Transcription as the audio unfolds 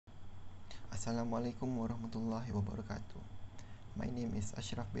Assalamualaikum warahmatullahi wabarakatuh. My name is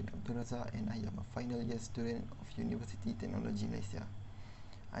Asyraf bin Razak and I am a final year student of University Technology Malaysia.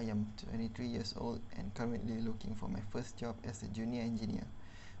 I am 23 years old and currently looking for my first job as a junior engineer.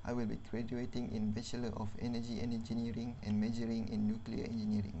 I will be graduating in Bachelor of Energy and Engineering and majoring in Nuclear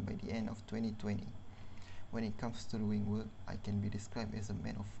Engineering by the end of 2020. When it comes to doing work, I can be described as a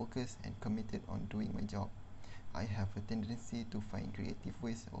man of focus and committed on doing my job. I have a tendency to find creative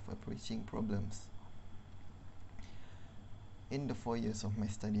ways of approaching problems. In the 4 years of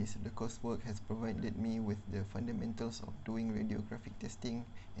my studies, the coursework has provided me with the fundamentals of doing radiographic testing,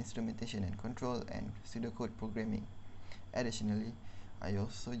 instrumentation and control, and pseudocode programming. Additionally, I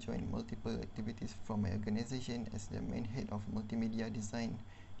also joined multiple activities from my organization as the main head of multimedia design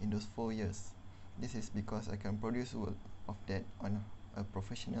in those 4 years. This is because I can produce work of that on a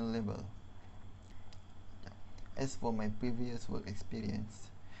professional level. As for my previous work experience,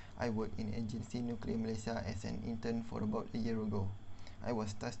 I worked in Agency Nuclear Malaysia as an intern for about a year ago. I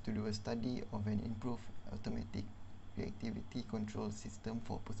was tasked to do a study of an improved automatic reactivity control system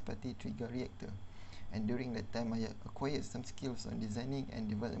for Puspati trigger reactor. And during that time, I acquired some skills on designing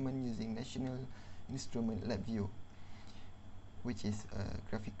and development using National Instrument LabVIEW, which is a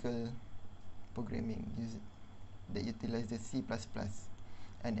graphical programming that utilizes C++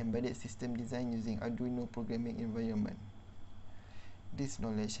 and embedded system design using Arduino programming environment. This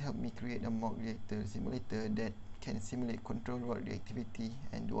knowledge helped me create a mock reactor simulator that can simulate control rod reactivity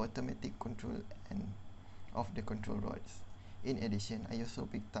and do automatic control of the control rods. In addition, I also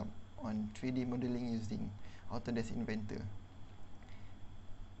picked up on 3D modeling using Autodesk Inventor.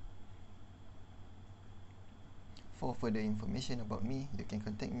 For further information about me, you can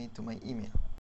contact me to my email.